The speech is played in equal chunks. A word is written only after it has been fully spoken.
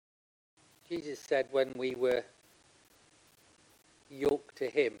Jesus said when we were yoked to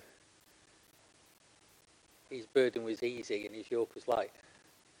him, his burden was easy and his yoke was light.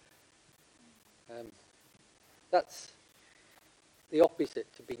 That's the opposite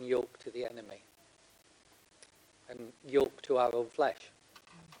to being yoked to the enemy and yoked to our own flesh.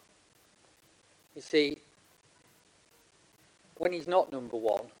 You see, when he's not number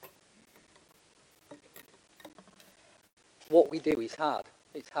one, what we do is hard.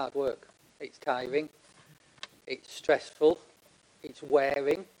 It's hard work. It's tiring. It's stressful. It's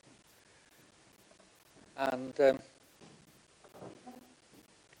wearing. And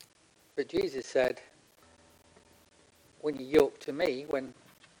but Jesus said, when you yoke to me, when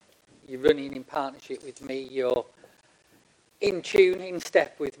you're running in partnership with me, you're in tune, in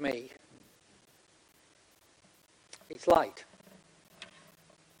step with me, it's light.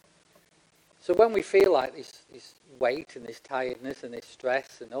 So when we feel like this weight and this tiredness and this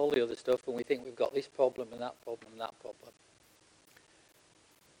stress and all the other stuff, and we think we've got this problem and that problem and that problem,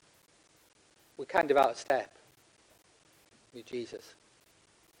 we're kind of out of step with Jesus.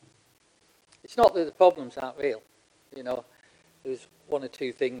 It's not that the problems aren't real. You know, there's one or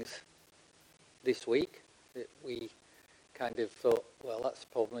two things this week that we kind of thought, well, that's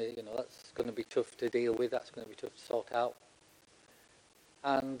probably, that's going to be tough to deal with, that's going to be tough to sort out.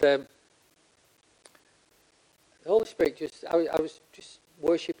 And the Holy Spirit I was just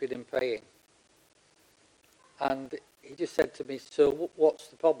worshipping and praying. And he just said to me, so what's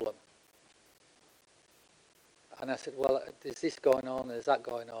the problem? And I said, well, there's this going on, there's that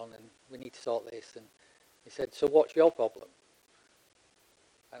going on, and we need to sort this. And he said, so what's your problem?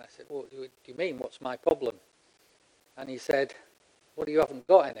 And I said, what do you mean, what's my problem? And he said, well, you haven't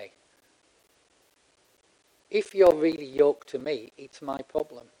got any. If you're really yoked to me, it's my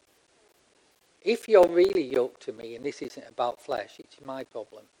problem. If you're really yoked to me, and this isn't about flesh, it's my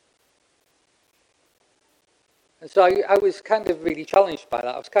problem. And so I was kind of really challenged by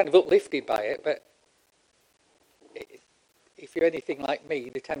that. I was kind of uplifted by it, but if you're anything like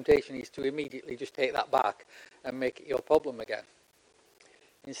me, the temptation is to immediately just take that back and make it your problem again.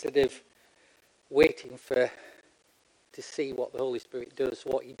 Instead of waiting to see what the Holy Spirit does,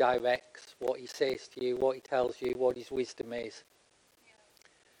 what he directs, what he says to you, what he tells you, what his wisdom is.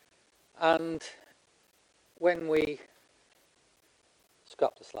 And when we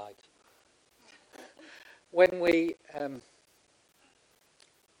scrap the slides, when we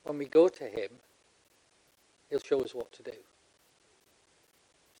go to him, he'll show us what to do.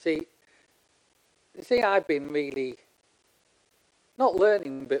 See, the thing I've been really not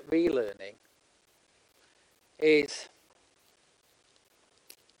learning but relearning is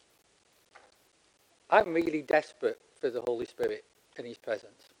I'm really desperate for the Holy Spirit and his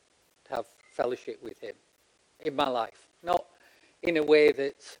presence, to have fellowship with him in my life. Not in a way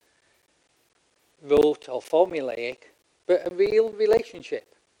that's rote or formulaic, but a real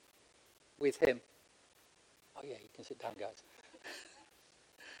relationship with him. Oh yeah, you can sit down, guys.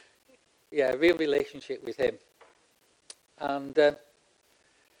 Yeah, a real relationship with him. And,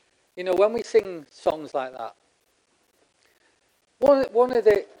 when we sing songs like that, one of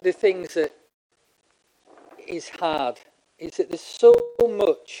the things that is hard is that there's so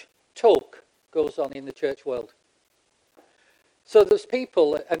much talk goes on in the church world. So there's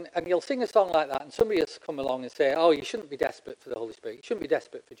people, and you'll sing a song like that, and somebody else come along and say, oh, you shouldn't be desperate for the Holy Spirit. You shouldn't be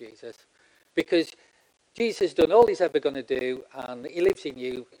desperate for Jesus, because Jesus has done all he's ever going to do, and he lives in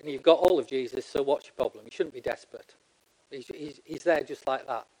you, and you've got all of Jesus, so what's your problem? You shouldn't be desperate. He's there just like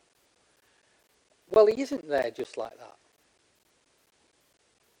that. Well, he isn't there just like that.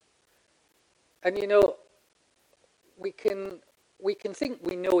 And we can think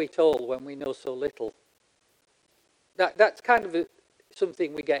we know it all when we know so little. That's kind of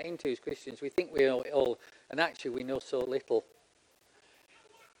something we get into as Christians. We think we know it all, and actually we know so little.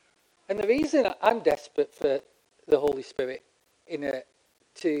 And the reason I'm desperate for the Holy Spirit in a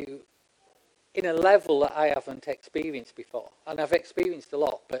level that I haven't experienced before, and I've experienced a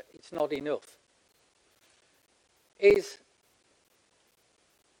lot, but it's not enough, is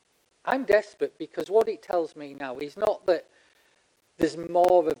I'm desperate because what it tells me now is not that there's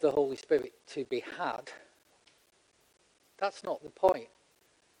more of the Holy Spirit to be had. That's not the point.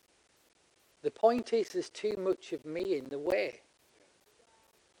 The point is there's too much of me in the way.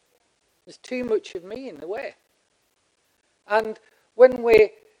 There's too much of me in the way. And when we're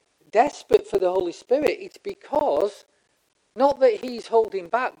desperate for the Holy Spirit, it's because, not that he's holding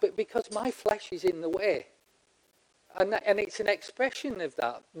back, but because my flesh is in the way. And it's an expression of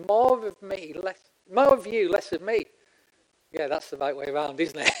that. More of me, more of you, less of me. Yeah, that's the right way around,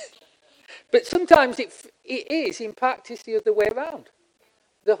 isn't it? But sometimes it is, in practice, the other way around.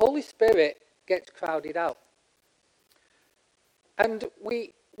 the Holy Spirit gets crowded out. And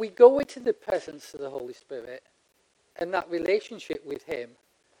we go into the presence of the Holy Spirit and that relationship with him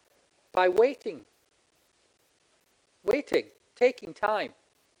by waiting, taking time.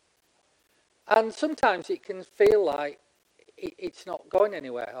 And sometimes it can feel like it's not going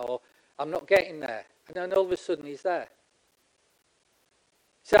anywhere, or I'm not getting there. And then all of a sudden he's there.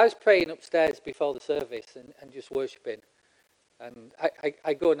 So I was praying upstairs before the service and just worshipping. And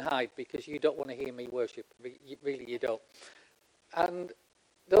I go and hide because you don't want to hear me worship. Really, you don't. And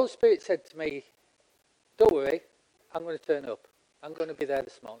the Holy Spirit said to me, don't worry, I'm going to turn up. I'm going to be there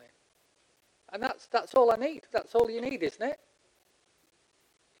this morning. And that's all I need. That's all you need, isn't it?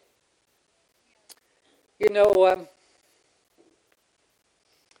 You know,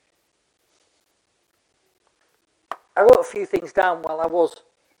 I wrote a few things down while I was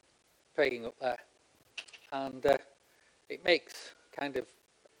praying up there. And it makes kind of...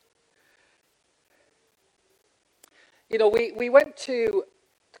 You know, we went to...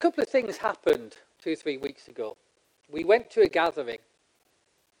 A couple of things happened 2-3 weeks ago. We went to a gathering.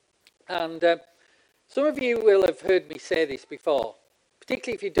 And some of you will have heard me say this before,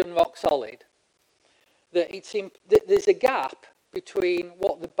 particularly if you've done Rock Solid, that there's a gap between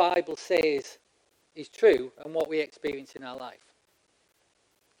what the Bible says is true and what we experience in our life.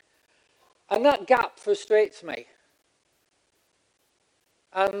 And that gap frustrates me.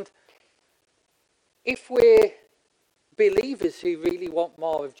 And if we're believers who really want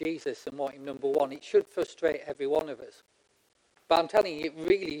more of Jesus and want him number one, it should frustrate every one of us. But I'm telling you, it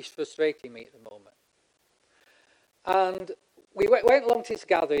really is frustrating me at the moment. And we went along to this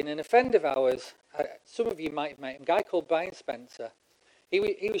gathering, and a friend of ours, some of you might have met him, a guy called Brian Spencer, he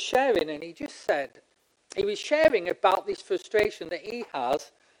was sharing, and he just said, he was sharing about this frustration that he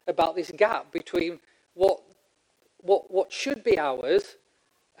has about this gap between what should be ours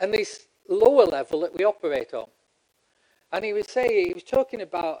and this lower level that we operate on. And he was talking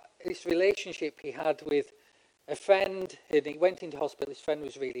about this relationship he had with a friend, and he went into hospital. His friend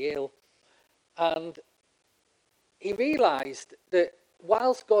was really ill, and he realised that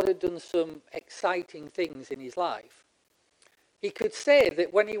whilst God had done some exciting things in his life, he could say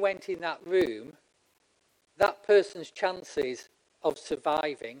that when he went in that room, that person's chances of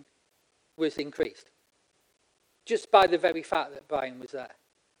surviving was increased, just by the very fact that Brian was there.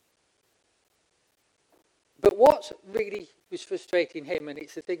 But what really was frustrating him, and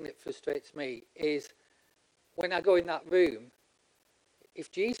it's the thing that frustrates me, is when I go in that room,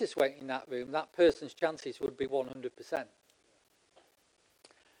 if Jesus went in that room, that person's chances would be 100%.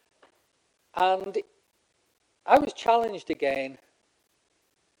 And I was challenged again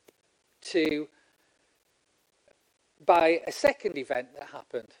by a second event that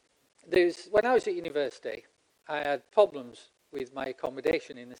happened. When I was at university, I had problems with my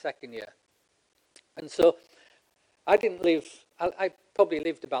accommodation in the second year. And so I probably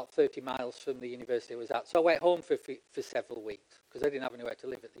lived about 30 miles from the university I was at. So I went home for several weeks because I didn't have anywhere to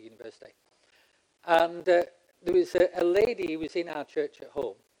live at the university. And there was a lady who was in our church at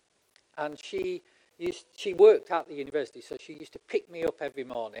home, and she worked at the university, so she used to pick me up every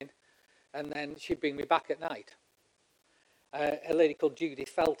morning, and then she'd bring me back at night. A lady called Judy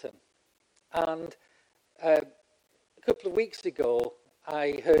Felton. And a couple of weeks ago,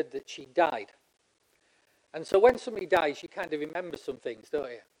 I heard that she died. And so when somebody dies, you kind of remember some things, don't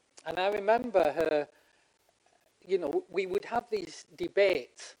you? And I remember her, you know, we would have these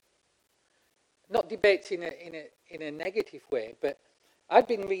debates, not debates in a negative way, but I'd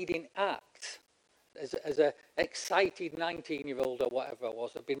been reading Acts as a excited 19-year-old or whatever I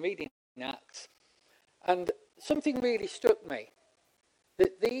was. I'd been reading Acts, and something really struck me,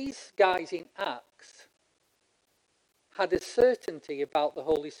 that these guys in Acts had a certainty about the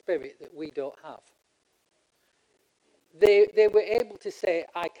Holy Spirit that we don't have. They were able to say,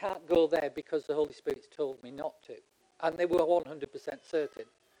 I can't go there because the Holy Spirit's told me not to. And they were 100% certain.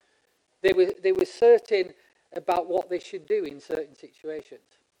 They were certain about what they should do in certain situations.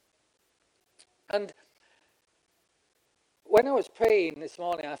 And when I was praying this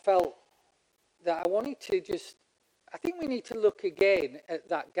morning, I felt that I think we need to look again at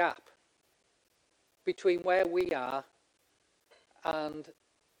that gap between where we are and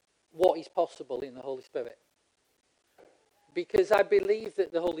what is possible in the Holy Spirit. Because I believe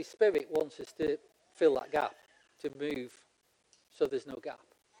that the Holy Spirit wants us to fill that gap, to move so there's no gap.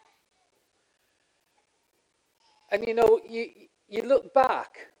 And you know, you look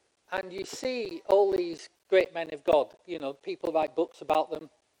back and you see all these great men of God. You know, people write books about them.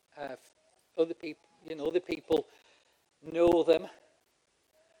 Other people know them.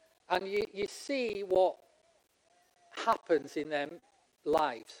 And you see what happens in them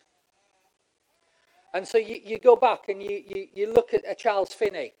lives. And so you go back and you look at Charles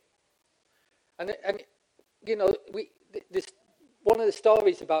Finney. And this, one of the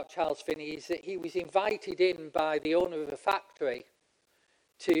stories about Charles Finney is that he was invited in by the owner of a factory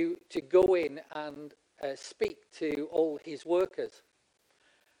to go in and speak to all his workers.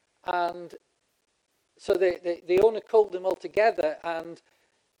 And so the owner called them all together, and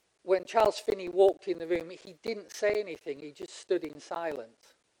when Charles Finney walked in the room, he didn't say anything, he just stood in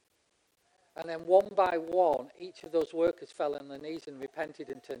silence. And then one by one, each of those workers fell on their knees and repented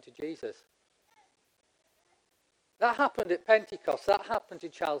and turned to Jesus. That happened at Pentecost, that happened to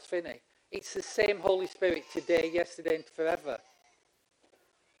Charles Finney. It's the same Holy Spirit today, yesterday and forever.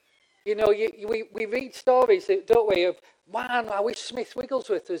 You know, we read stories, don't we, of, man, I wish Smith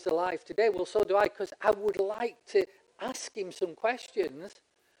Wigglesworth was alive today. Well, so do I, because I would like to ask him some questions,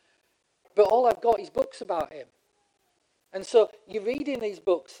 but all I've got is books about him. And so you're reading these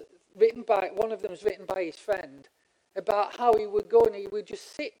books, one of them is written by his friend, about how he would go and he would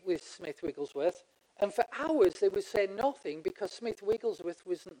just sit with Smith Wigglesworth, and for hours they would say nothing because Smith Wigglesworth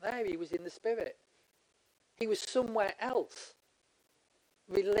wasn't there, he was in the Spirit. He was somewhere else,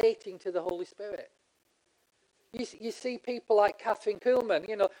 relating to the Holy Spirit. You see people like Catherine Kuhlman.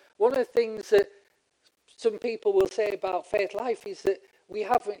 You know, one of the things that some people will say about Faith Life is that we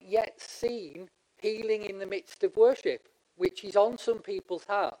haven't yet seen healing in the midst of worship, which is on some people's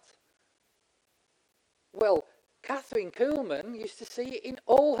hearts. Well, Catherine Kuhlman used to see it in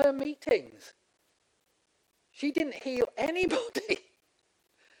all her meetings. She didn't heal anybody.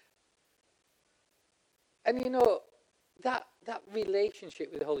 And you know, that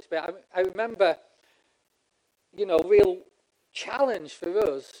relationship with the Holy Spirit, I remember, you know, real challenge for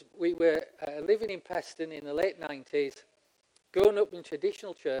us. We were living in Preston in the late 90s, growing up in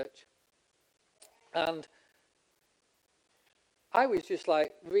traditional church, and I was just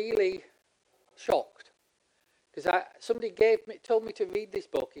like really shocked because somebody told me to read this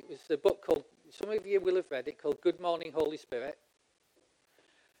book. It was a book called, some of you will have read it, called Good Morning Holy Spirit.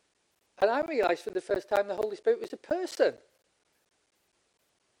 And I realized for the first time the Holy Spirit was a person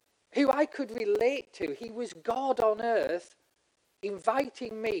who I could relate to. He was God on earth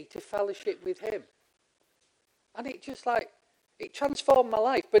inviting me to fellowship with him. And it just like, it transformed my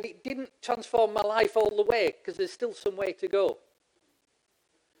life, but it didn't transform my life all the way because there's still some way to go.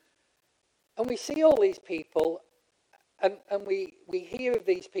 And we see all these people and we hear of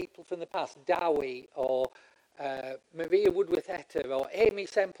these people from the past, Dowie or Maria Woodworth-Etter or Amy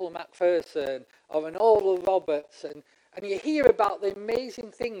Semple McPherson or an Oral Roberts, and you hear about the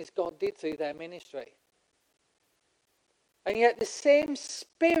amazing things God did through their ministry. And yet the same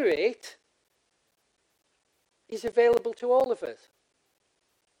Spirit is available to all of us.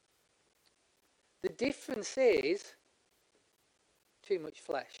 The difference is too much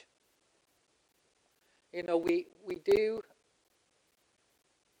flesh. You know, we do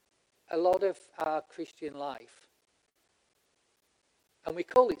a lot of our Christian life, and we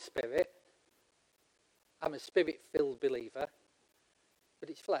call it Spirit. I'm a Spirit-filled believer, but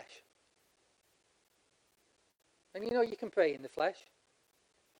it's flesh. And you know, you can pray in the flesh.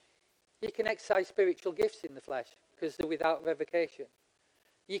 You can exercise spiritual gifts in the flesh because they're without revocation.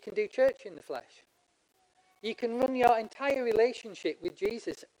 You can do church in the flesh. You can run your entire relationship with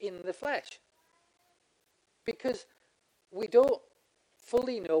Jesus in the flesh because we don't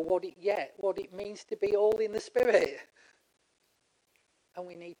fully know what it means to be all in the Spirit. And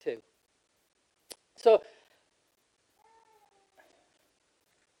we need to. So,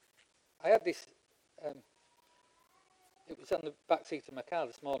 I had this, it was on the back seat of my car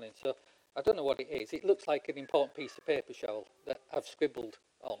this morning, so I don't know what it is. It looks like an important piece of paper, Cheryl, that I've scribbled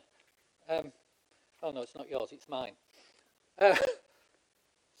on. Oh no, it's not yours, it's mine.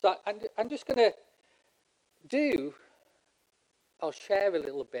 So I'm just going to share a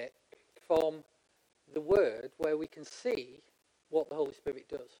little bit from the Word where we can see what the Holy Spirit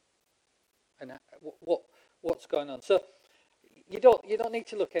does and what's going on. So you don't need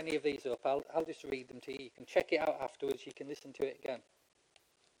to look any of these up. I'll just read them to you. You can check it out afterwards. You can listen to it again.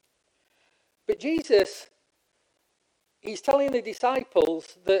 But Jesus, he's telling the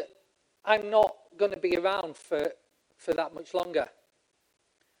disciples that I'm not going to be around for that much longer.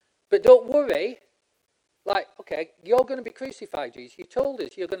 But don't worry. Like, okay, you're going to be crucified, Jesus. You told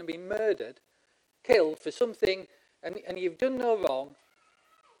us you're going to be murdered, killed for something, and you've done no wrong.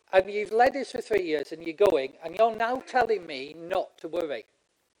 And you've led us for 3 years and you're going, and you're now telling me not to worry.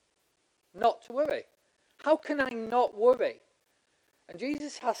 Not to worry. How can I not worry? And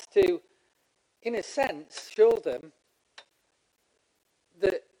Jesus has to, in a sense, show them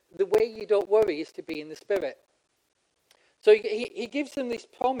that the way you don't worry is to be in the Spirit. So he gives them this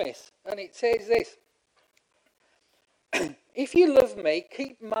promise, and it says this: if you love me,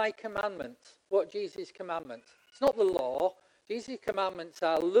 keep my commandments. What Jesus' commandments? It's not the law. Jesus' commandments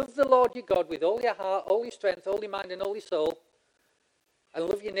are: love the Lord your God with all your heart, all your strength, all your mind, and all your soul, and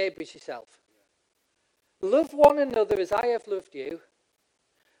love your neighbour as yourself. Love one another as I have loved you.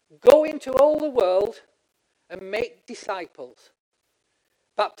 Go into all the world and make disciples,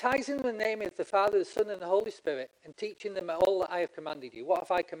 baptizing in the name of the Father, the Son, and the Holy Spirit, and teaching them all that I have commanded you. What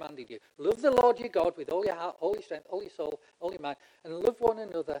have I commanded you? Love the Lord your God with all your heart, all your strength, all your soul, all your mind, and love one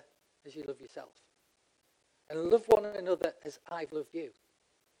another as you love yourself. And love one another as I've loved you.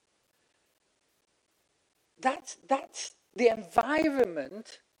 That's the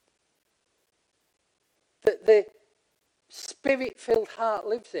environment that the Spirit-filled heart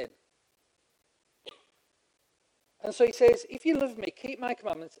lives in. And so he says, if you love me, keep my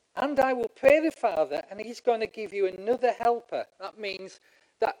commandments, and I will pray the Father, and he's going to give you another helper. That means,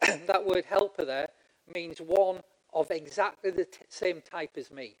 that word helper there means one of exactly the same type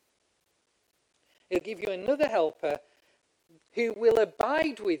as me. He'll give you another helper who will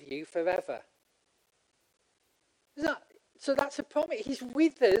abide with you forever. So that's a promise. He's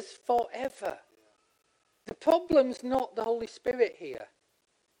with us forever. The problem's not the Holy Spirit here.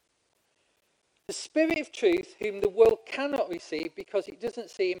 The Spirit of truth, whom the world cannot receive because it doesn't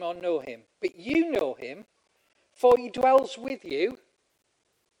see him or know him. But you know him, for he dwells with you.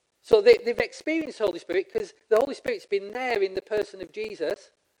 So they've experienced the Holy Spirit because the Holy Spirit's been there in the person of Jesus.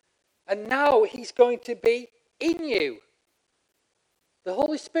 And now he's going to be in you. The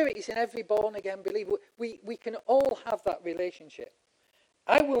Holy Spirit is in every born-again believer. We can all have that relationship.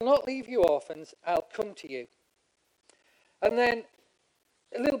 I will not leave you orphans, I'll come to you. And then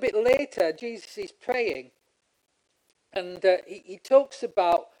a little bit later, Jesus is praying, and he talks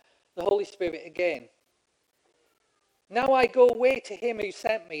about the Holy Spirit again. Now I go away to him who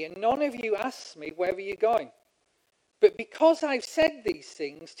sent me, and none of you asks me, where are you going? But because I've said these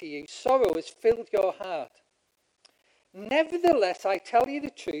things to you, sorrow has filled your heart. Nevertheless, I tell you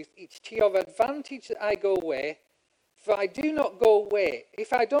the truth, it's to your advantage that I go away, for I do not go away.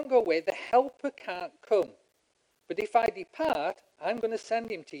 If I don't go away, the Helper can't come. But if I depart, I'm going to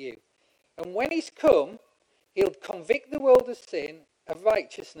send him to you. And when he's come, he'll convict the world of sin, of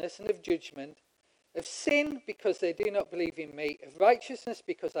righteousness, and of judgment. Of sin, because they do not believe in me. Of righteousness,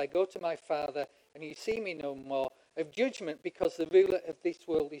 because I go to my Father, and you see me no more. Of judgment, because the ruler of this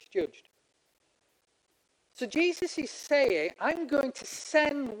world is judged. So Jesus is saying, I'm going to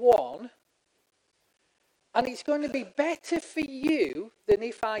send one, and it's going to be better for you than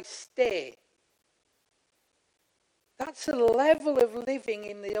if I stay. That's a level of living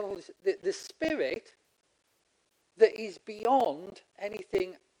in the Spirit that is beyond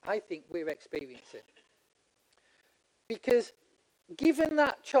anything I think we're experiencing. Because given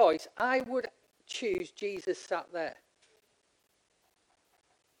that choice, I would choose Jesus sat there.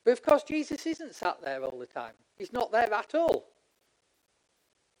 But of course, Jesus isn't sat there all the time. He's not there at all.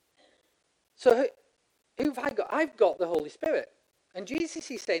 So who have I got? I've got the Holy Spirit. And Jesus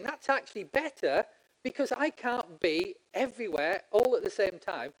is saying that's actually better, because I can't be everywhere all at the same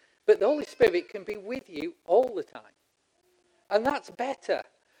time, but the Holy Spirit can be with you all the time. And that's better.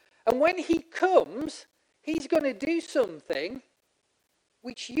 And when he comes, he's going to do something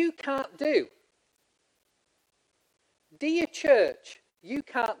which you can't do. Dear church, you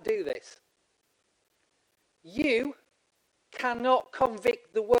can't do this. You cannot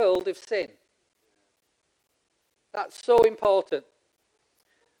convict the world of sin. That's so important.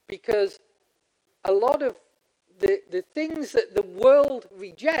 Because a lot of the things that the world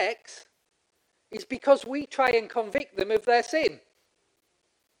rejects is because we try and convict them of their sin.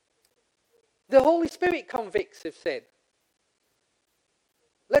 The Holy Spirit convicts of sin.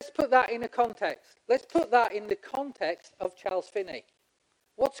 Let's put that in a context. Let's put that in the context of Charles Finney.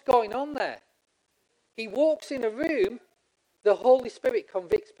 What's going on there? He walks in a room, the Holy Spirit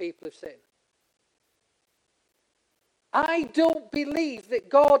convicts people of sin. I don't believe that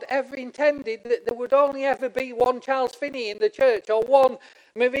God ever intended that there would only ever be one Charles Finney in the church, or one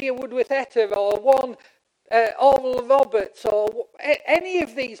Maria Woodworth-Etter, or one Oral Roberts, or any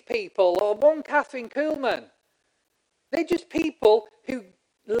of these people, or one Catherine Kuhlman. They're just people who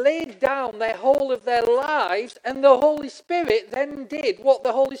laid down their whole of their lives, and the Holy Spirit then did what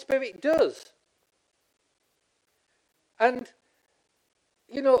the Holy Spirit does. And,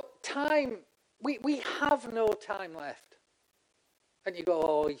 you know, time, we have no time left. And you go,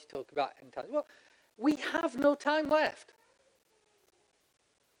 oh, he's talking about end times. Well, we have no time left.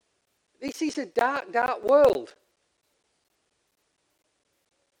 This is a dark, dark world.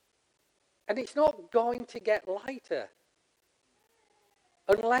 And it's not going to get lighter.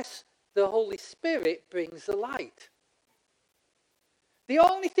 unless the Holy Spirit brings the light. The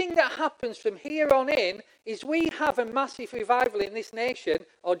only thing that happens from here on in is we have a massive revival in this nation,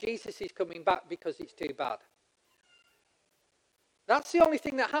 or Jesus is coming back because it's too bad. That's the only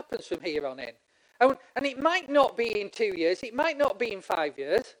thing that happens from here on in. And it might not be in 2 years, it might not be in 5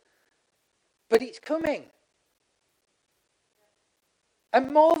 years, but it's coming.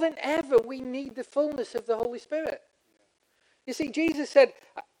 And more than ever, we need the fullness of the Holy Spirit. You see, Jesus said,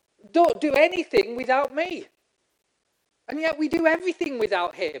 don't do anything without me. And yet we do everything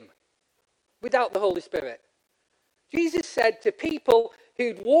without him, without the Holy Spirit. Jesus said to people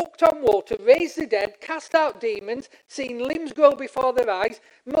who'd walked on water, raised the dead, cast out demons, seen limbs grow before their eyes,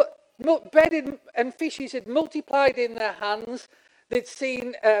 bread and fishes had multiplied in their hands, they'd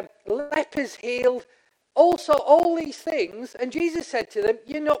seen lepers healed, also all these things, and Jesus said to them,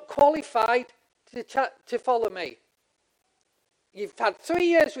 you're not qualified to follow me. You've had 3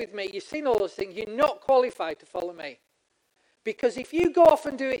 years with me, you've seen all those things, you're not qualified to follow me. Because if you go off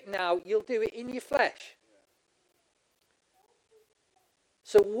and do it now, you'll do it in your flesh.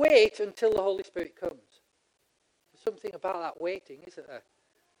 So wait until the Holy Spirit comes. There's something about that waiting, isn't there?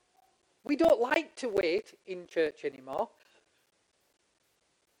 We don't like to wait in church anymore.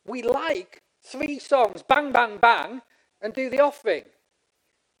 We like 3 songs, bang, bang, bang, and do the offering.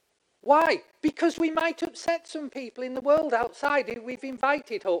 Why? Because we might upset some people in the world outside who we've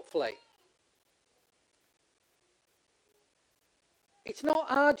invited, hopefully. It's not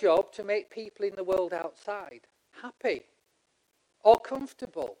our job to make people in the world outside happy or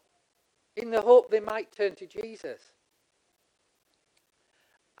comfortable in the hope they might turn to Jesus.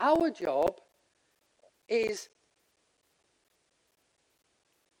 Our job is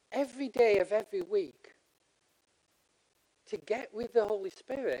every day of every week to get with the Holy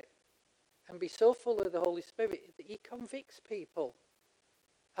Spirit and be so full of the Holy Spirit that he convicts people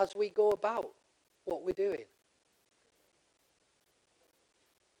as we go about what we're doing.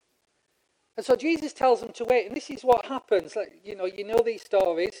 And so Jesus tells them to wait, and this is what happens. Like, you know these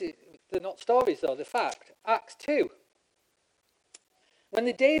stories. They're not stories, though, they're fact. Acts 2. When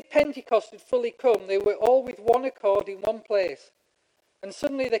the day of Pentecost had fully come, they were all with one accord in one place. And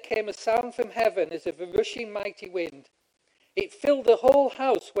suddenly there came a sound from heaven as of a rushing mighty wind. It filled the whole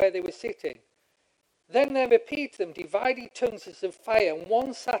house where they were sitting. Then there appeared to them divided tongues as of fire, and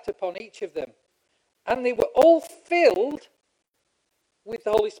one sat upon each of them. And they were all filled with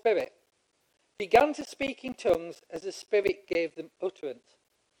the Holy Spirit, began to speak in tongues as the Spirit gave them utterance.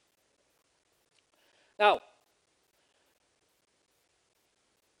 Now,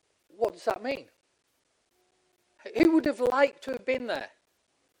 what does that mean? Who would have liked to have been there?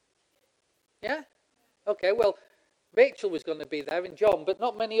 Yeah? Okay, well, Rachel was going to be there and John, but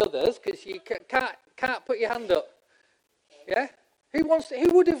not many others, because you can't put your hand up. Yeah? Who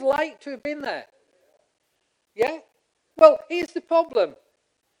would have liked to have been there? Yeah? Well, here's the problem.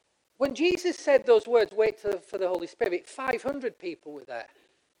 When Jesus said those words, wait for the Holy Spirit, 500 people were there.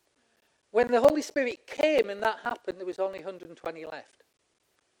 When the Holy Spirit came and that happened, there was only 120 left.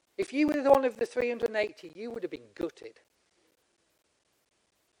 If you were one of the 380, you would have been gutted.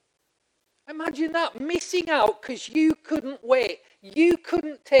 Imagine that, missing out because you couldn't wait. You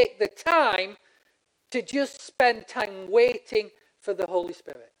couldn't take the time to just spend time waiting for the Holy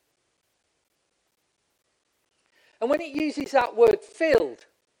Spirit. And when it uses that word filled,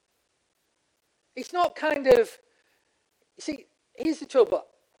 it's not kind of, see, here's the trouble.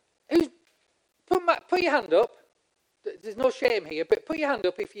 Put your hand up. There's no shame here, but put your hand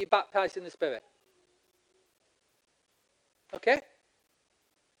up if you're baptized in the Spirit. Okay?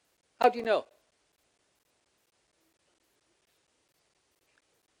 How do you know?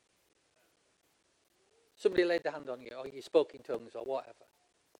 Somebody laid their hand on you, or you spoke in tongues, or whatever.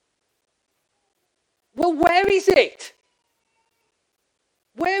 Well, where is it?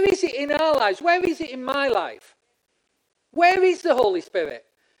 Where is it in our lives? Where is it in my life? Where is the Holy Spirit?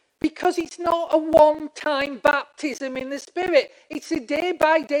 Because it's not a one-time baptism in the Spirit. It's a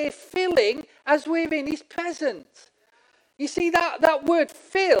day-by-day filling as we're in his presence. You see, that word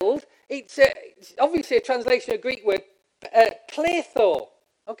filled, it's obviously a translation of Greek word, pletho.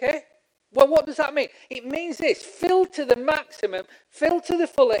 Okay? Well, what does that mean? It means this: filled to the maximum, filled to the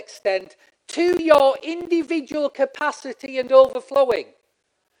full extent, to your individual capacity and overflowing.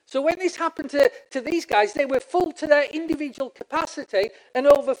 So when this happened to these guys, they were full to their individual capacity and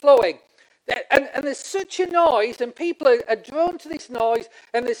overflowing. And there's such a noise, and people are drawn to this noise,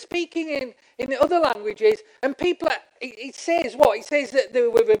 and they're speaking in the other languages, and people, it says what? It says that they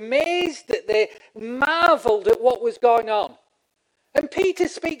were amazed, that they marveled at what was going on. And Peter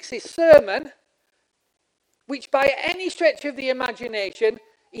speaks this sermon, which by any stretch of the imagination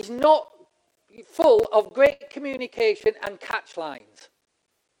is not full of great communication and catch lines.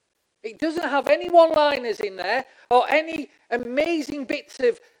 It doesn't have any one-liners in there or any amazing bits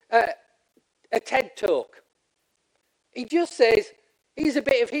of a TED talk. He just says, here's a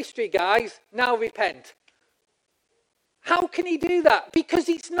bit of history, guys, now repent. How can he do that? Because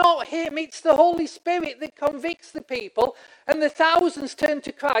it's not him, it's the Holy Spirit that convicts the people, and the thousands turn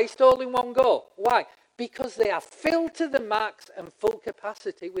to Christ all in one go. Why? Because they are filled to the max and full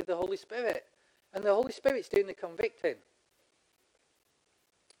capacity with the Holy Spirit. And the Holy Spirit's doing the convicting.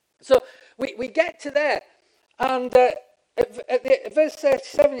 So we get to there, and at verse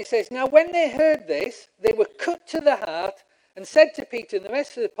 37 it says, now when they heard this, they were cut to the heart and said to Peter and the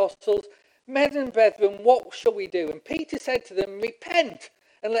rest of the apostles, men and brethren, what shall we do? And Peter said to them, repent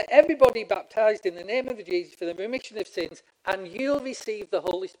and let everybody be baptized in the name of Jesus for the remission of sins, and you'll receive the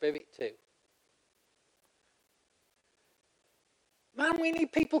Holy Spirit too. Man, we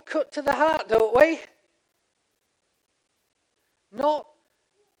need people cut to the heart, don't we? Not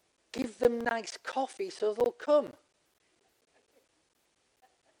give them nice coffee so they'll come.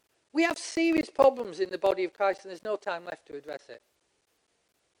 We have serious problems in the body of Christ, and there's no time left to address it.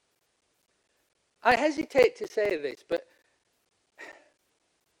 I hesitate to say this, but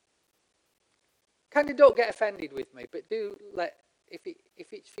kind of don't get offended with me, but do let, if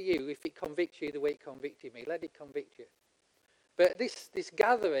it's for you, if it convicts you the way it convicted me, let it convict you. But this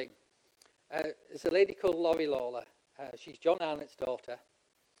gathering, there's a lady called Laurie Lawler. She's John Arnott's daughter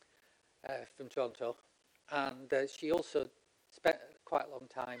from Toronto, and she also spent quite a long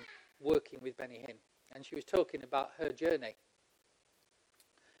time working with Benny Hinn, and she was talking about her journey.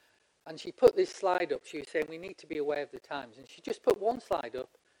 And she put this slide up. She was saying we need to be aware of the times, and she just put one slide up,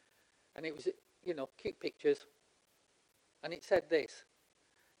 and it was, cute pictures, and it said this: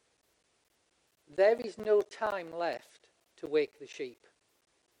 there is no time left to wake the sheep.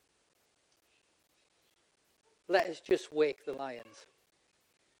 Let us just wake the lions.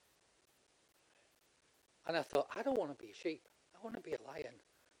 And I thought, I don't want to be a sheep. I want to be a lion.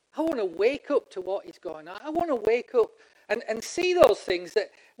 I want to wake up to what is going on. I want to wake up and see those things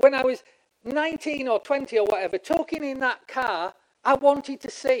that when I was 19 or 20 or whatever, talking in that car, I wanted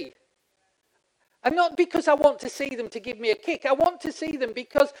to see. And not because I want to see them to give me a kick. I want to see them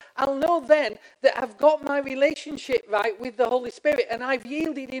because I'll know then that I've got my relationship right with the Holy Spirit and I've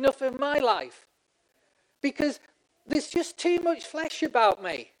yielded enough of my life. Because there's just too much flesh about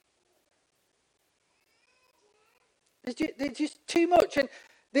me. There's just too much. And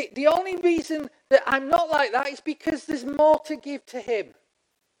the only reason that I'm not like that is because there's more to give to him.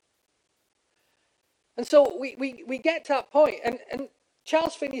 And so we get to that point. And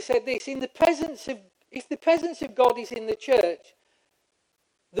Charles Finney said this: if the presence of God is in the church,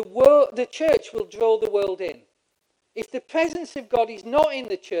 the church will draw the world in. If the presence of God is not in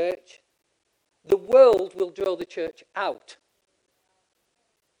the church, the world will draw the church out.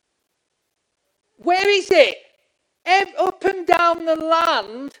 Where is it? Up and down the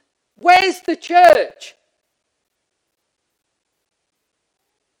land, where's the church?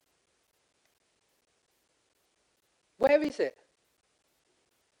 Where is it?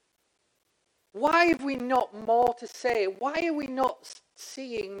 Why have we not more to say? Why are we not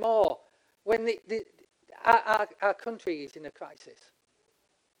seeing more when our country is in a crisis?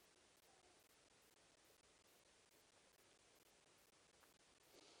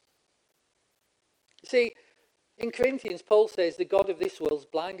 See, in Corinthians, Paul says the God of this world's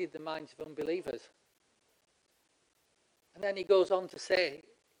blinded the minds of unbelievers. And then he goes on to say,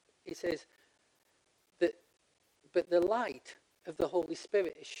 he says, but the light of the Holy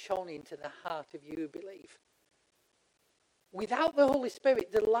Spirit is shone into the heart of you who believe. Without the Holy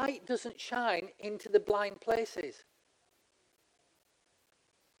Spirit, the light doesn't shine into the blind places.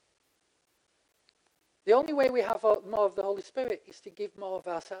 The only way we have more of the Holy Spirit is to give more of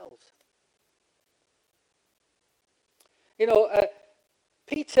ourselves.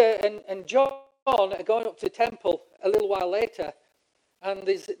 Peter and John are going up to the temple a little while later, and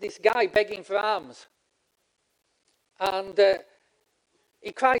there's this guy begging for alms. And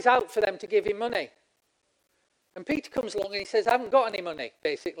he cries out for them to give him money. And Peter comes along and he says, I haven't got any money,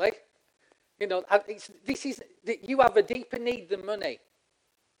 basically. You have a deeper need than money.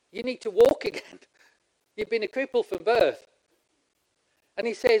 You need to walk again. You've been a cripple from birth. And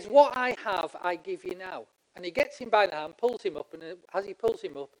he says, what I have, I give you now. And he gets him by the hand, pulls him up, and as he pulls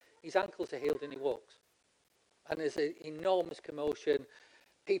him up, his ankles are healed and he walks. And there's an enormous commotion.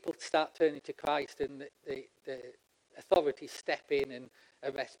 People start turning to Christ, and the authorities step in and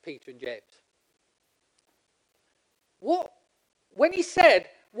arrest Peter and James. When he said,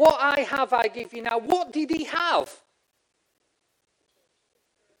 What I have, I give you now. What did he have?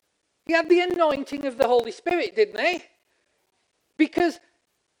 He had the anointing of the Holy Spirit, didn't he? Because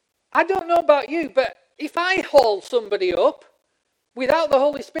I don't know about you, but if I haul somebody up without the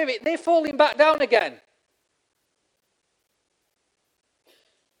Holy Spirit, they're falling back down again.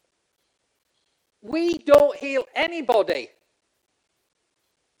 We don't heal anybody.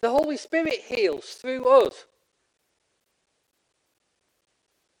 The Holy Spirit heals through us.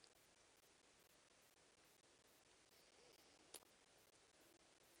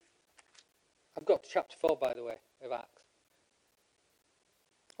 I've got to chapter 4, by the way, of Acts.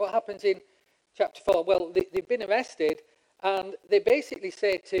 What happens in chapter 4? Well, they've been arrested, and they basically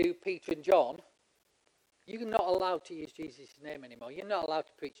say to Peter and John, you're not allowed to use Jesus' name anymore. You're not allowed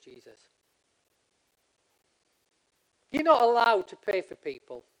to preach Jesus. You're not allowed to pray for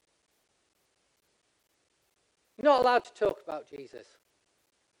people. You're not allowed to talk about Jesus.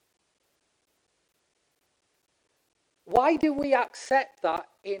 Why do we accept that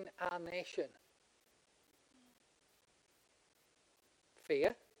in our nation?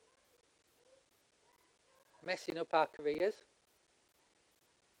 Fear. Messing up our careers.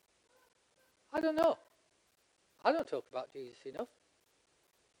 I don't know. I don't talk about Jesus enough.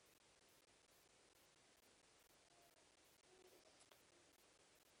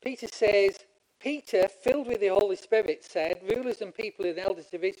 Peter says, Peter, filled with the Holy Spirit, said, rulers and people and elders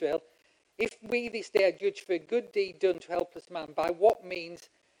of Israel, if we this day are judged for a good deed done to a helpless man, by what means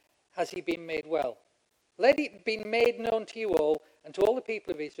has he been made well? Let it be made known to you all and to all the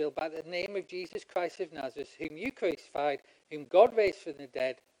people of Israel by the name of Jesus Christ of Nazareth, whom you crucified, whom God raised from the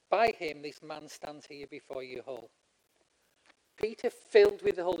dead. By him this man stands here before you whole. Peter, filled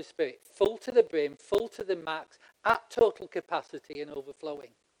with the Holy Spirit, full to the brim, full to the max, at total capacity and overflowing.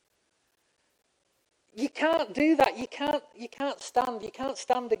 You can't do that. You can't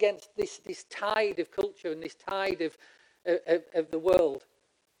stand against this tide of culture and this tide of the world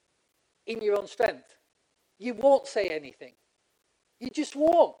in your own strength. You won't say anything. You just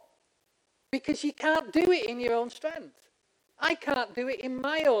won't. Because you can't do it in your own strength. I can't do it in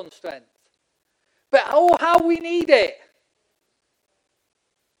my own strength. But oh, how we need it.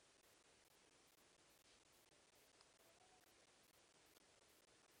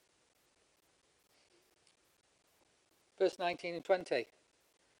 Verse 19 and 20.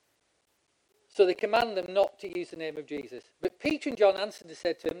 So they command them not to use the name of Jesus. But Peter and John answered and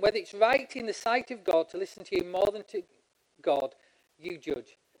said to him, whether it's right in the sight of God to listen to you more than to God, you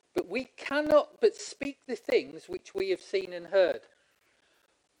judge. But we cannot but speak the things which we have seen and heard.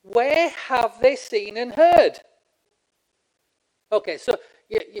 Where have they seen and heard? Okay, so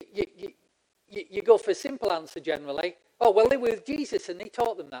you go for a simple answer generally. Oh, well, they were with Jesus and he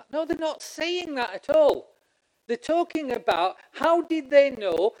taught them that. No, they're not saying that at all. They're talking about how did they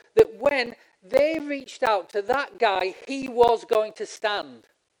know that when they reached out to that guy, he was going to stand.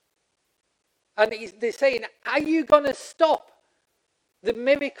 And they're saying, are you going to stop the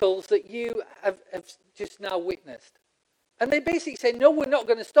miracles that you have just now witnessed? And they basically say, no, we're not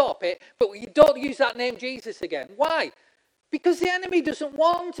going to stop it, but you don't use that name Jesus again. Why? Because the enemy doesn't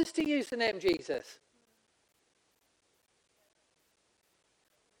want us to use the name Jesus.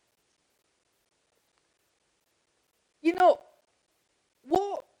 You know,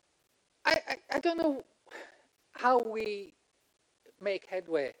 what? I don't know how we make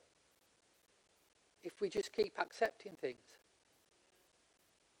headway if we just keep accepting things.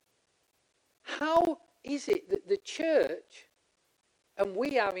 How is it that the church and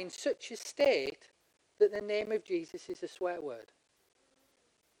we are in such a state that the name of Jesus is a swear word?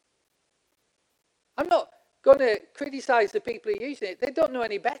 I'm not going to criticize the people who are using it. They don't know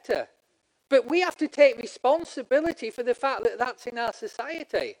any better. But we have to take responsibility for the fact that that's in our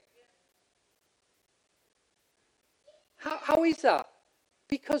society. How is that?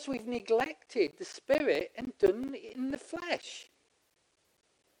 Because we've neglected the Spirit and done it in the flesh.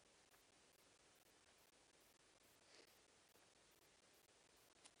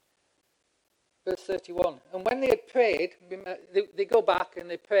 Verse 31. And when they had prayed, they go back and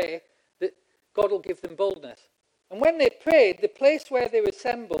they pray that God will give them boldness. And when they prayed, the place where they were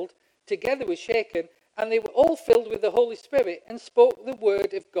assembled together was shaken, and they were all filled with the Holy Spirit and spoke the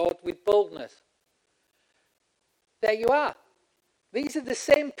word of God with boldness. There you are. These are the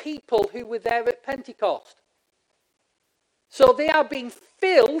same people who were there at Pentecost. So they are being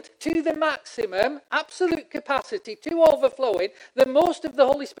filled to the maximum, absolute capacity, to overflowing, the most of the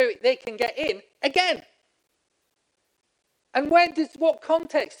Holy Spirit they can get in again. And what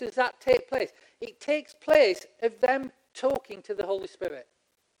context does that take place? It takes place of them talking to the Holy Spirit,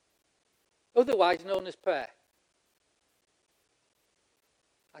 otherwise known as prayer.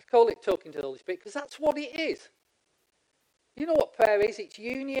 I call it talking to the Holy Spirit because that's what it is. You know what prayer is? It's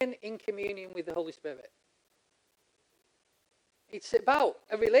union in communion with the Holy Spirit. It's about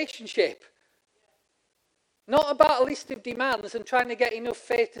a relationship. Not about a list of demands and trying to get enough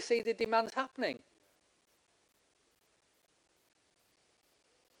faith to see the demands happening.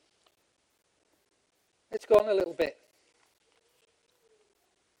 Let's go on a little bit.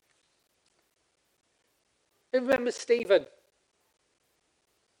 Who remembers Stephen?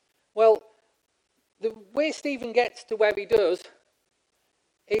 Well, the way Stephen gets to where he does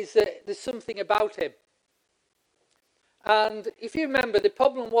is that there's something about him. And if you remember, the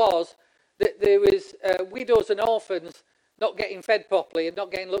problem was that there was widows and orphans not getting fed properly and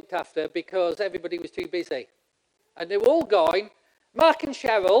not getting looked after because everybody was too busy. And they were all going, Mark and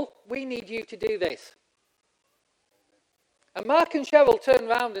Cheryl, we need you to do this. And Mark and Cheryl turned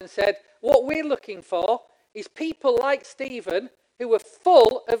around and said, what we're looking for is people like Stephen who are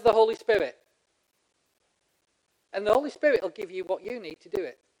full of the Holy Spirit. And the Holy Spirit will give you what you need to do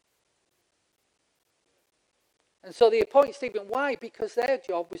it. And so they appoint Stephen. Why? Because their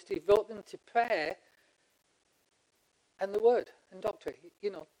job was to devote them to prayer and the word and doctrine.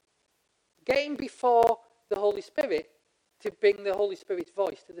 You know, getting before the Holy Spirit to bring the Holy Spirit's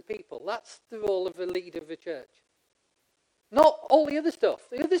voice to the people. That's the role of a leader of a church. Not all the other stuff.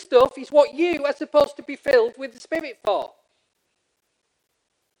 The other stuff is what you are supposed to be filled with the Spirit for.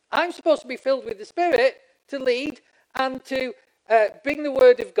 I'm supposed to be filled with the Spirit to lead and to bring the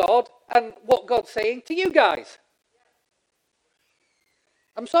word of God and what God's saying to you guys.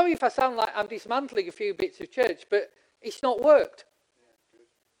 I'm sorry if I sound like I'm dismantling a few bits of church, but it's not worked.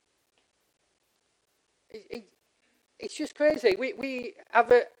 It's just crazy. We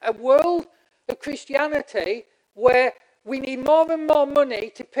have a world of Christianity where we need more and more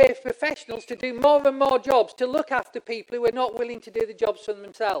money to pay professionals to do more and more jobs, to look after people who are not willing to do the jobs for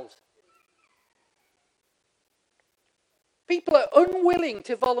themselves. People are unwilling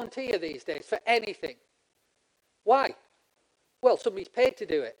to volunteer these days for anything. Why? Well, somebody's paid to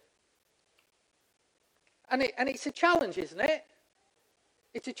do it. And it's a challenge, isn't it?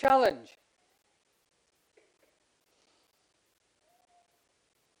 It's a challenge.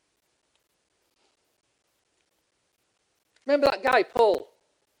 Remember that guy, Paul,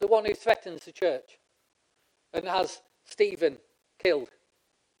 the one who threatens the church and has Stephen killed?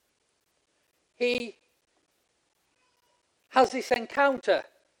 He has this encounter.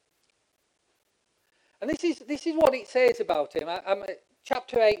 And this is what it says about him. I'm at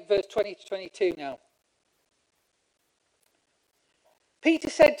chapter 8, verse 20 to 22 now. Peter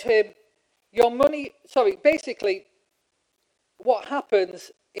said to him, basically, what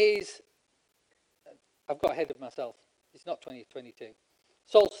happens is, I've got ahead of myself. It's not 20 to 22.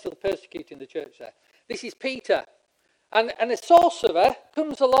 Saul's still persecuting the church there. This is Peter. And a sorcerer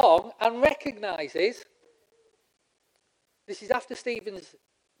comes along and recognizes, this is after Stephen's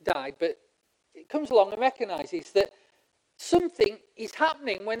died, but it comes along and recognizes that something is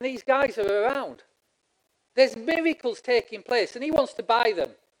happening when these guys are around. There's miracles taking place, and he wants to buy them.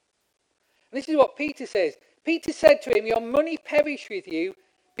 And this is what Peter says. Peter said to him, your money perish with you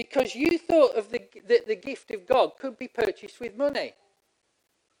because you thought of the gift of God could be purchased with money.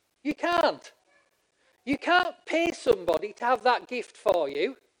 You can't. You can't pay somebody to have that gift for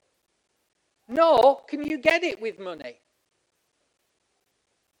you. Nor can you get it with money.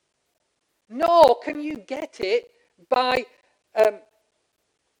 Nor can you get it by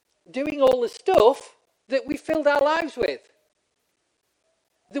doing all the stuff that we filled our lives with.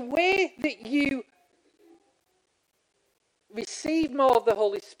 The way that you receive more of the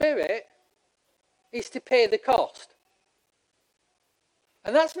Holy Spirit is to pay the cost.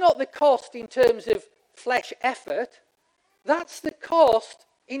 And that's not the cost in terms of flesh effort. That's the cost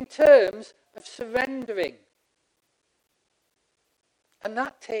in terms of surrendering. And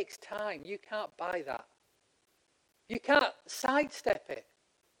that takes time. You can't buy that. You can't sidestep it.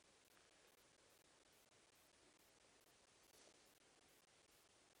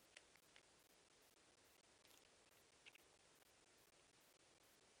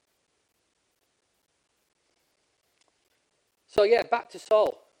 So back to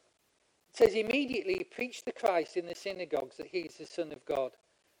Saul. It says, immediately he preached the Christ in the synagogues that he is the Son of God.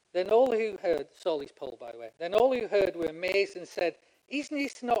 Then all who heard, Saul is Paul by the way, then all who heard were amazed and said, isn't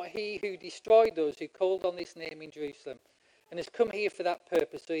this not he who destroyed those who called on this name in Jerusalem and has come here for that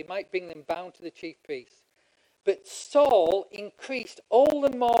purpose, so he might bring them bound to the chief priests? But Saul increased all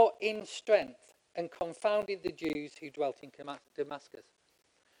the more in strength and confounded the Jews who dwelt in Damascus.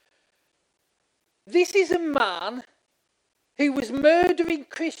 This is a man who was murdering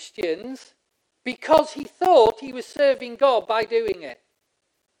Christians because he thought he was serving God by doing it.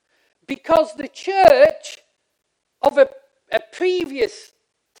 because the church of a previous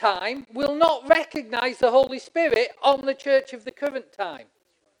time will not recognize the Holy Spirit on the church of the current time.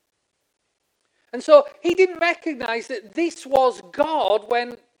 And so he didn't recognize that this was God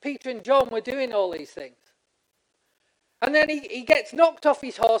when Peter and John were doing all these things. And then he gets knocked off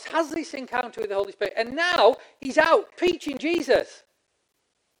his horse, has this encounter with the Holy Spirit, and now he's out preaching Jesus.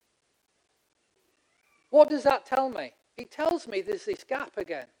 What does that tell me? It tells me there's this gap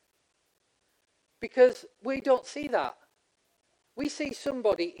again. Because we don't see that. We see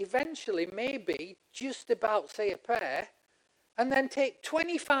somebody eventually maybe just about say a prayer and then take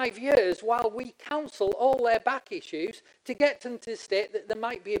 25 years while we counsel all their back issues to get them to the state that they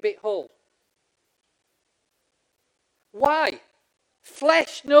might be a bit whole. Why?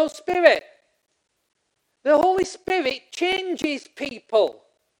 Flesh, no spirit. The Holy Spirit changes people.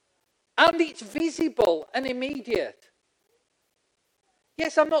 And it's visible and immediate.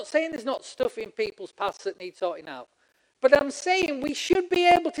 Yes, I'm not saying there's not stuff in people's pasts that need sorting out. But I'm saying we should be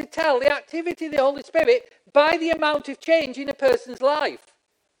able to tell the activity of the Holy Spirit by the amount of change in a person's life.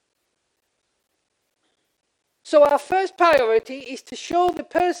 So our first priority is to show the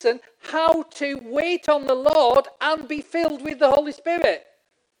person how to wait on the Lord and be filled with the Holy Spirit.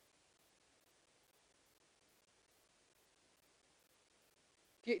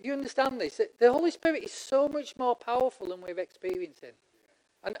 Do you understand this? The Holy Spirit is so much more powerful than we're experiencing.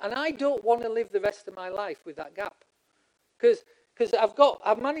 And I don't want to live the rest of my life with that gap. Because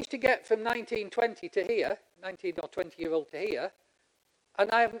I've managed to get from 1920 to here, 19 or 20-year-old to here,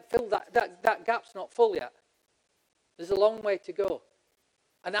 and I haven't filled that gap's not full yet. There's a long way to go.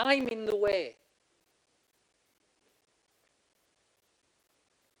 And I'm in the way.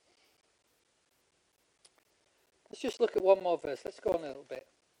 Let's just look at one more verse. Let's go on a little bit.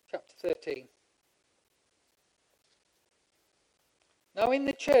 Chapter 13. Now in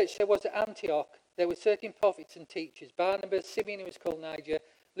the church there was at Antioch, there were certain prophets and teachers, Barnabas, Simeon who was called Niger,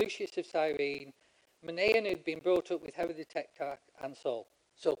 Lucius of Cyrene, Manaen who had been brought up with Herod the Tetrarch, and Saul.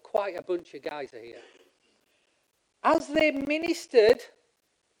 So quite a bunch of guys are here. As they ministered,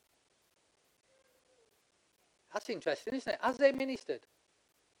 that's interesting, isn't it? As they ministered.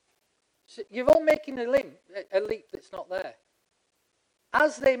 So you're all making a leap that's not there.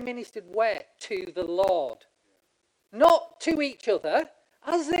 As they ministered where? To the Lord. Not to each other.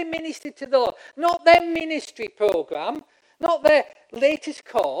 As they ministered to the Lord. Not their ministry program. Not their latest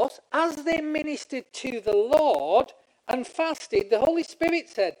course. As they ministered to the Lord and fasted, the Holy Spirit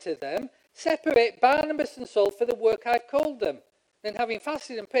said to them, separate Barnabas and Saul for the work I've called them. Then having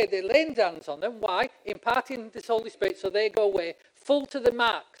fasted and prayed, they laid hands on them. Why? Imparting this Holy Spirit so they go away full to the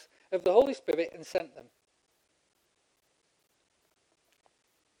max of the Holy Spirit and sent them.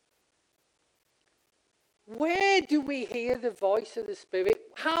 Where do we hear the voice of the Spirit?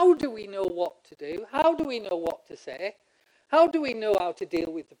 How do we know what to do? How do we know what to say? How do we know how to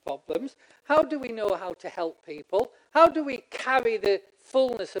deal with the problems? How do we know how to help people? How do we carry the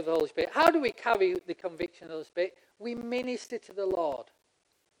fullness of the Holy Spirit? How do we carry the conviction of the Holy Spirit? We minister to the Lord.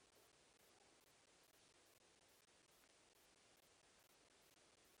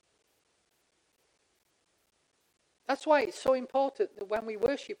 That's why it's so important that when we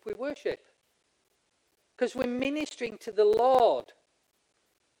worship, we worship. Because we're ministering to the Lord.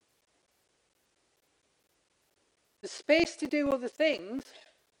 There's space to do other things,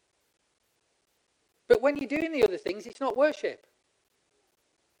 but when you're doing the other things, it's not worship.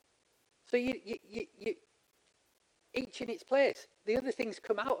 So you each in its place. The other things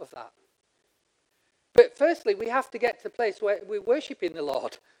come out of that. But firstly, we have to get to the place where we're worshipping the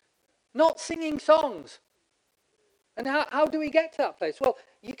Lord, not singing songs. And how do we get to that place? Well,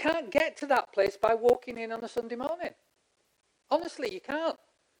 you can't get to that place by walking in on a Sunday morning. Honestly, you can't.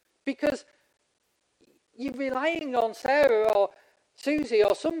 Because you're relying on Sarah or Susie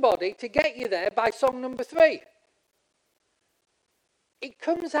or somebody to get you there by song number 3. It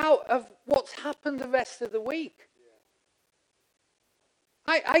comes out of what's happened the rest of the week.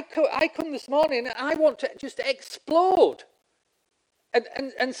 I come this morning and I want to just explode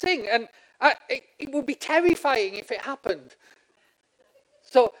and sing. And it would be terrifying if it happened.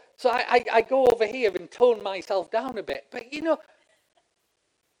 So I go over here and tone myself down a bit. But you know,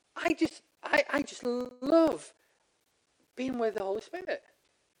 I just love being with the Holy Spirit.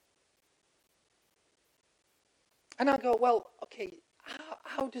 And I go, well, okay,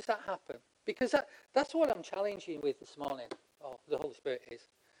 how does that happen? Because that's what I'm challenging you with this morning. Oh, the Holy Spirit is.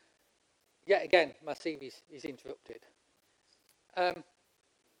 Yet again, my CV is interrupted.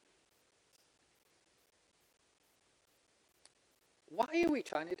 Why are we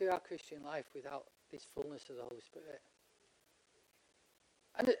trying to do our Christian life without this fullness of the Holy Spirit?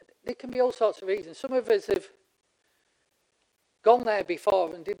 And there can be all sorts of reasons. Some of us have gone there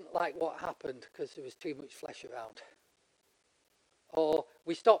before and didn't like what happened because there was too much flesh around. Or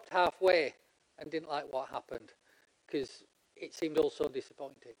we stopped halfway and didn't like what happened because it seemed all so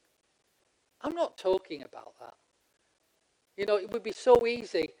disappointing. I'm not talking about that. You know, it would be so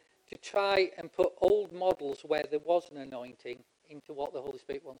easy to try and put old models where there was an anointing into what the Holy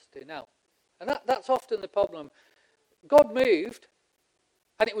Spirit wants to do now. And that's often the problem. God moved,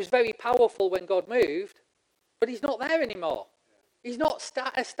 and it was very powerful when God moved, but he's not there anymore. He's not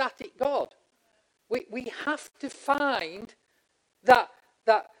a static God. We have to find that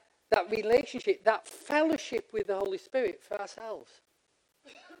relationship, that fellowship with the Holy Spirit for ourselves.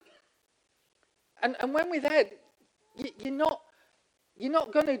 And when we're there, you're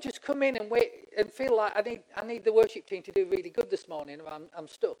not going to just come in and wait and feel like I need the worship team to do really good this morning, or I'm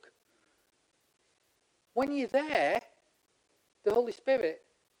stuck. When you're there, the Holy Spirit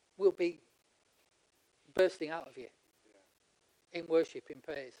will be bursting out of you in worship, in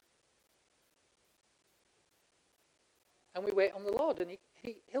praise. And we wait on the Lord, and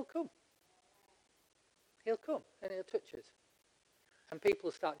he'll come. He'll come, and he'll touch us. And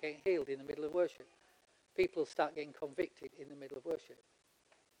people start getting healed in the middle of worship. People start getting convicted in the middle of worship.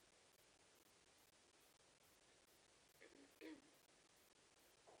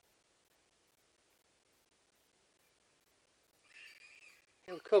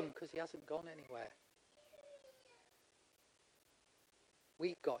 He'll come because he hasn't gone anywhere.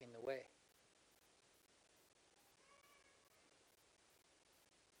 We've got in the way.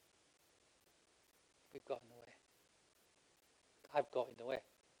 We've got in the way. I've got in the way.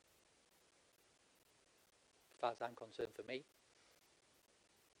 As far as I'm concerned, for me.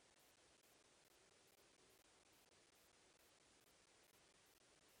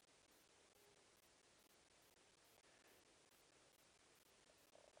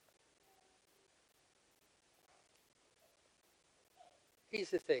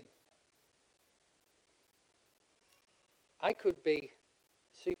 Here's the thing. I could be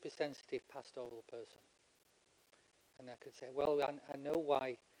a super sensitive pastoral person. And I could say, well, I know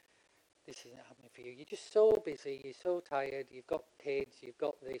why this isn't happening for you. You're just so busy. You're so tired. You've got kids. You've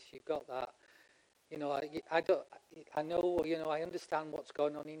got this. You've got that. You know, I know, you know, I understand what's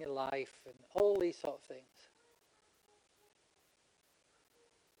going on in your life and all these sort of things.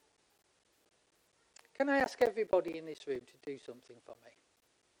 Can I ask everybody in this room to do something for me?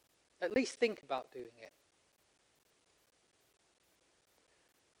 At least think about doing it.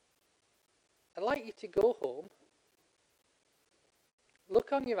 I'd like you to go home,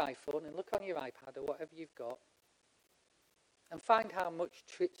 look on your iPhone and look on your iPad or whatever you've got, and find how much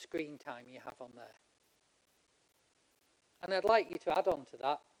screen time you have on there. And I'd like you to add on to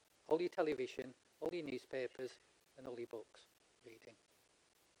that all your television, all your newspapers, and all your books reading.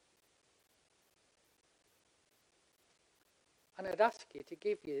 And I'd ask you to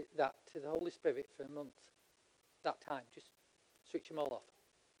give you that to the Holy Spirit for a month. That time, just switch them all off.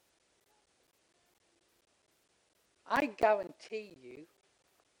 I guarantee you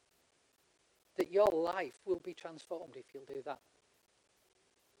that your life will be transformed if you'll do that.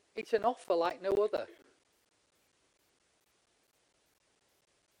 It's an offer like no other.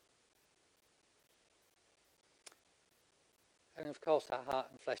 And of course our heart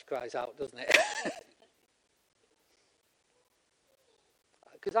and flesh cries out, doesn't it?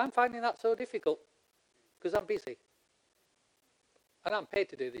 Because I'm finding that so difficult. Because I'm busy. And I'm paid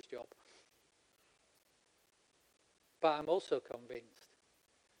to do this job. But I'm also convinced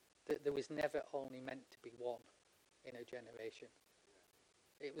that there was never only meant to be one in a generation.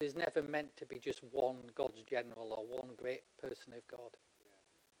 It was never meant to be just one God's general or one great person of God.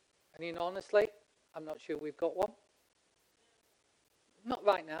 And you know, honestly, I'm not sure we've got one. Not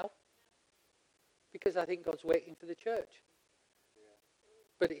right now. Because I think God's waiting for the church.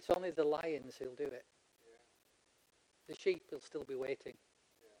 But it's only the lions who'll do it. The sheep will still be waiting.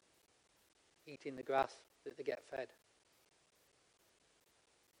 Eating the grass that they get fed.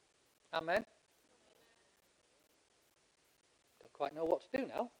 Amen? Don't quite know what to do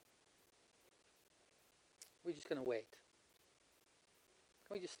now. We're just going to wait.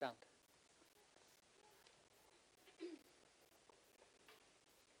 Can we just stand?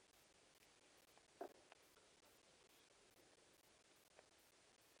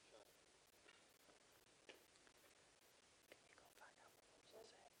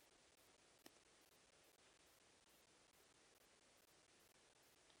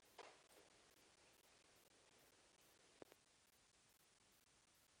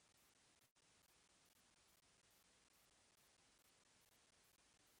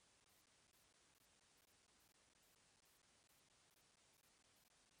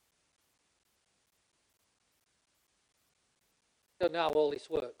 Don't know how all this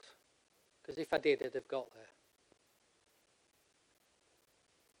works, because if I did, I'd have got there.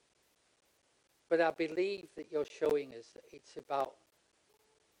 But I believe that you're showing us that it's about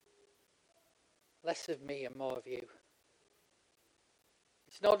less of me and more of you.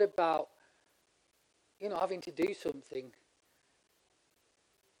 It's not about, having to do something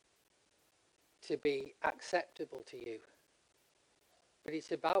to be acceptable to you. But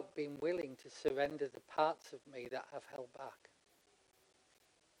it's about being willing to surrender the parts of me that I've held back.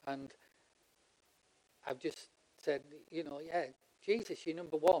 And I've just said, yeah, Jesus, you're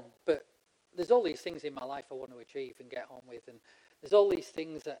number one. But there's all these things in my life I want to achieve and get on with. And there's all these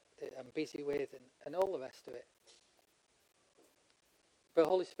things that I'm busy with and all the rest of it. But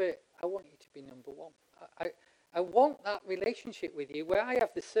Holy Spirit, I want you to be number one. I want that relationship with you where I have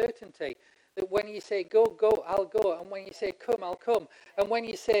the certainty that when you say go, go, I'll go. And when you say come, I'll come. And when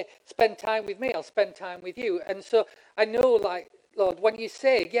you say spend time with me, I'll spend time with you. And so I know, Lord, when you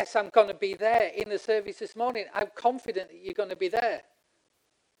say, yes, I'm going to be there in the service this morning, I'm confident that you're going to be there.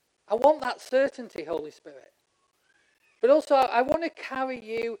 I want that certainty, Holy Spirit. But also, I want to carry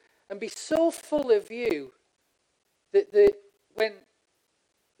you and be so full of you that when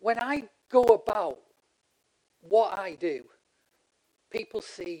I go about what I do, people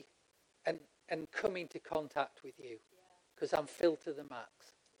see and come into contact with you because I'm filled to the max.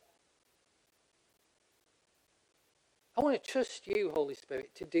 I want to trust you, Holy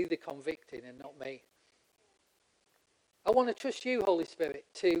Spirit, to do the convicting and not me. I want to trust you, Holy Spirit,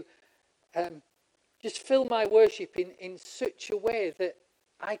 to just fill my worship in such a way that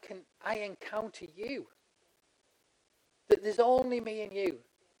I encounter you. That there's only me and you.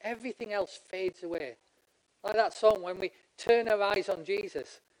 Everything else fades away. Like that song, when we turn our eyes on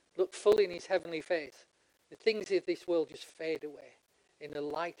Jesus, look full in his heavenly face, the things of this world just fade away in the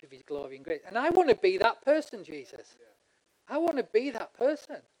light of his glory and grace. And I want to be that person, Jesus. I want to be that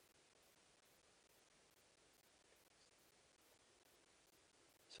person.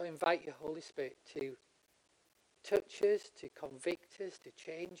 So I invite you, Holy Spirit, to touch us, to convict us, to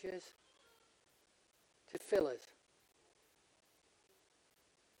change us, to fill us.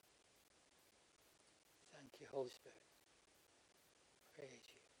 Thank you, Holy Spirit. Praise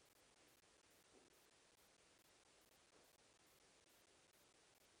you.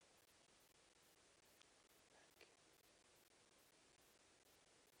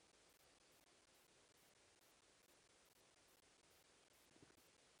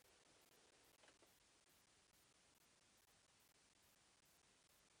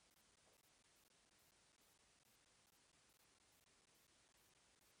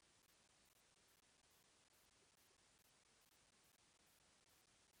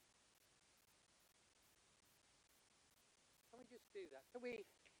 Can we just do that? Can we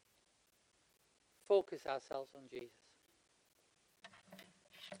focus ourselves on Jesus?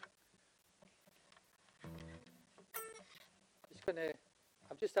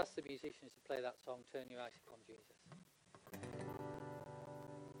 I've just asked the musicians to play that song, Turn Your Eyes Upon Jesus.